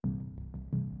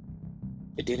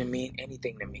It didn't mean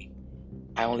anything to me.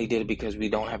 I only did it because we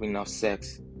don't have enough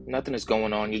sex. Nothing is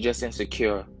going on. You're just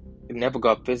insecure. It never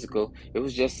got physical. It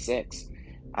was just sex.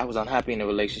 I was unhappy in the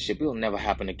relationship. It will never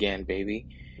happen again, baby.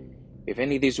 If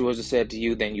any of these words are said to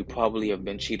you, then you probably have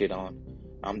been cheated on.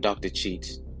 I'm Dr.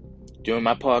 Cheats. During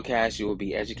my podcast, you will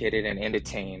be educated and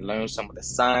entertained, learn some of the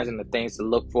signs and the things to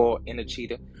look for in a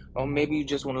cheater, or maybe you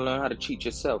just want to learn how to cheat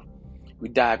yourself. We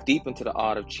dive deep into the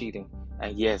art of cheating,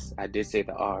 and yes, I did say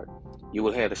the art. You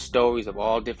will hear the stories of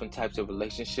all different types of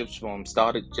relationships from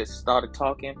started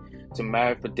talking to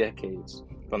married for decades,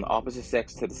 from the opposite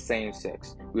sex to the same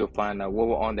sex. We will find out what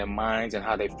were on their minds and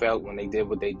how they felt when they did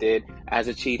what they did as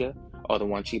a cheater or the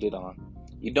one cheated on.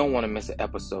 You don't want to miss an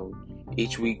episode.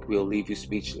 Each week we'll leave you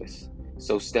speechless.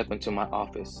 So step into my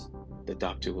office. The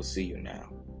doctor will see you now.